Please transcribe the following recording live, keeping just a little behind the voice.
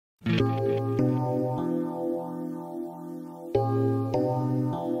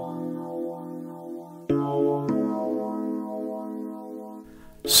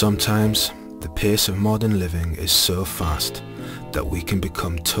Sometimes, the pace of modern living is so fast that we can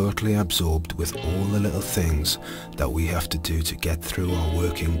become totally absorbed with all the little things that we have to do to get through our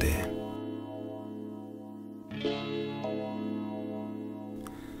working day.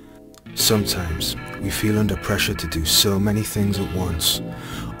 Sometimes, we feel under pressure to do so many things at once,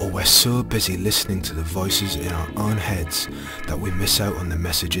 or we're so busy listening to the voices in our own heads that we miss out on the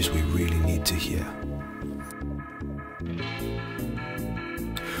messages we really need to hear.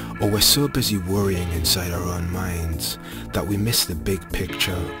 Or we're so busy worrying inside our own minds that we miss the big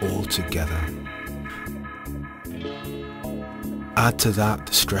picture altogether. Add to that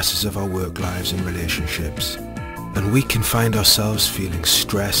the stresses of our work lives and relationships, and we can find ourselves feeling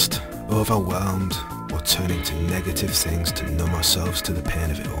stressed, overwhelmed, or turning to negative things to numb ourselves to the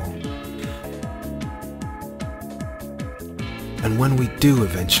pain of it all. And when we do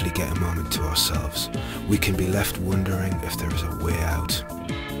eventually get a moment to ourselves, we can be left wondering if there is a way out.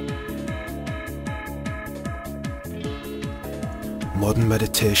 Modern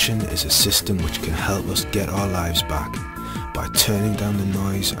meditation is a system which can help us get our lives back by turning down the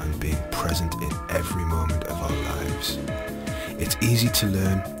noise and being present in every moment of our lives. It's easy to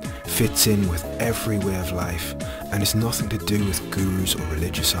learn, fits in with every way of life, and is nothing to do with gurus or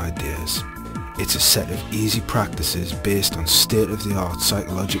religious ideas. It's a set of easy practices based on state-of-the-art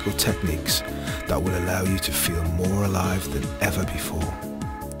psychological techniques that will allow you to feel more alive than ever before.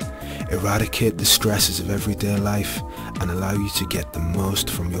 Eradicate the stresses of everyday life and allow you to get the most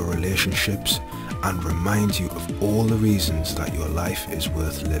from your relationships and remind you of all the reasons that your life is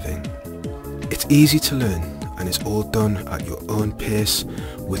worth living. It's easy to learn and is all done at your own pace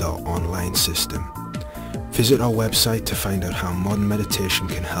with our online system. Visit our website to find out how modern meditation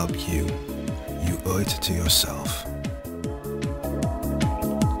can help you. You owe it to yourself.